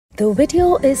The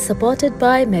video is supported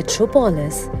by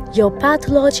Metropolis, your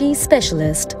pathology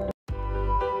specialist.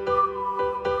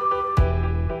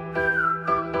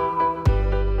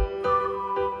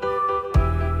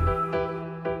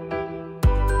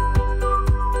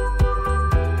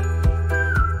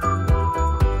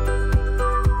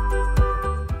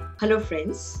 Hello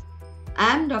friends,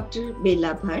 I am Dr.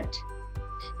 Bela Bhatt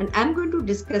and I am going to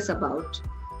discuss about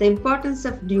the importance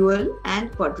of dual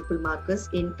and quadruple markers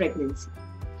in pregnancy.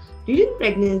 During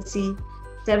pregnancy,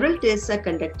 several tests are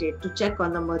conducted to check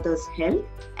on the mother's health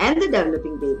and the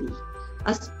developing baby.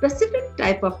 A specific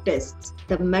type of tests,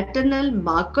 the maternal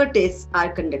marker tests,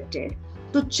 are conducted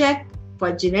to check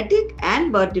for genetic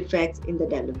and birth defects in the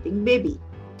developing baby.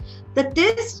 The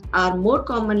tests are more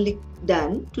commonly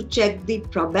done to check the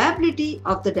probability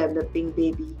of the developing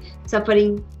baby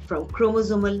suffering from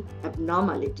chromosomal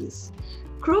abnormalities.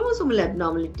 Chromosomal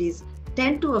abnormalities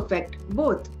tend to affect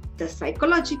both the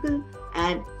psychological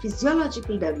and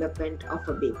physiological development of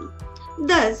a baby.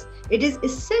 Thus, it is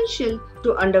essential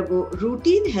to undergo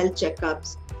routine health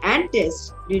checkups and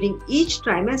tests during each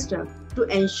trimester to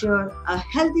ensure a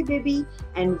healthy baby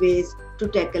and ways to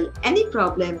tackle any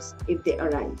problems if they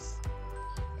arise.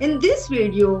 In this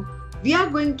video, we are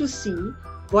going to see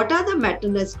what are the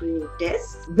maternal screening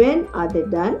tests, when are they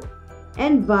done,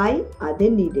 and why are they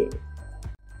needed.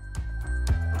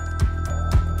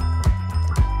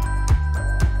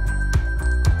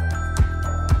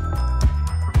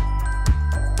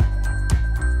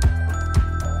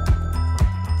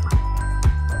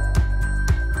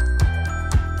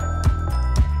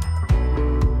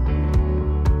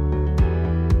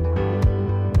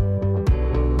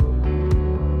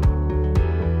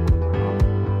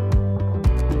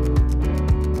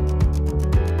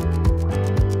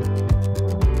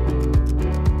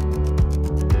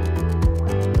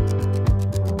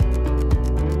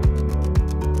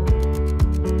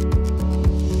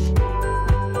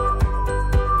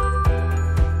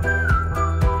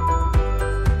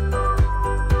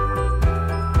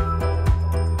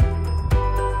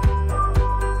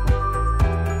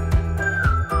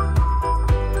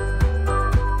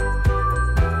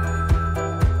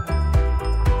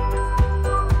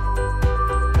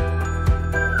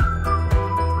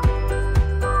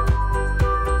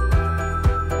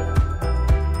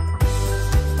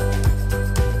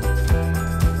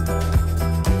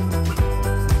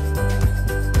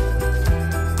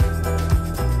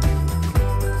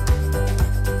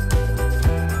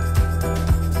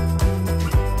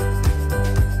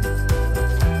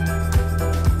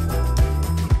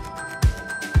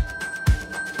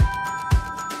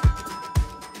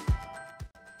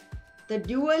 The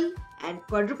dual and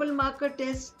quadruple marker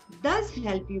test does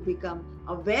help you become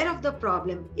aware of the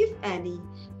problem, if any,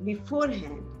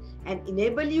 beforehand and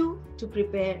enable you to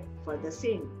prepare for the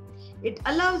same. It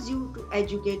allows you to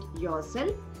educate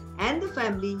yourself and the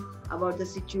family about the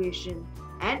situation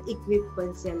and equip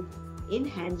oneself in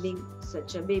handling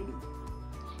such a baby.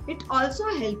 It also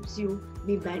helps you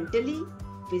be mentally,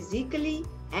 physically,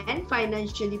 and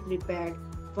financially prepared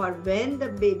for when the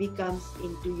baby comes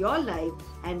into your life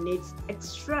and needs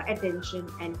extra attention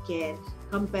and care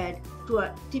compared to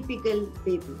a typical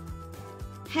baby.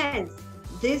 Hence,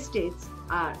 these tests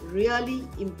are really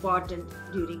important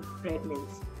during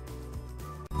pregnancy.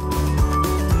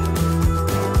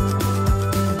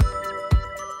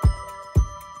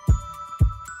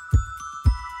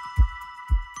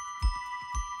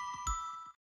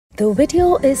 The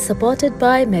video is supported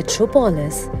by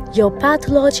Metropolis, your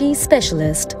pathology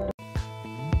specialist.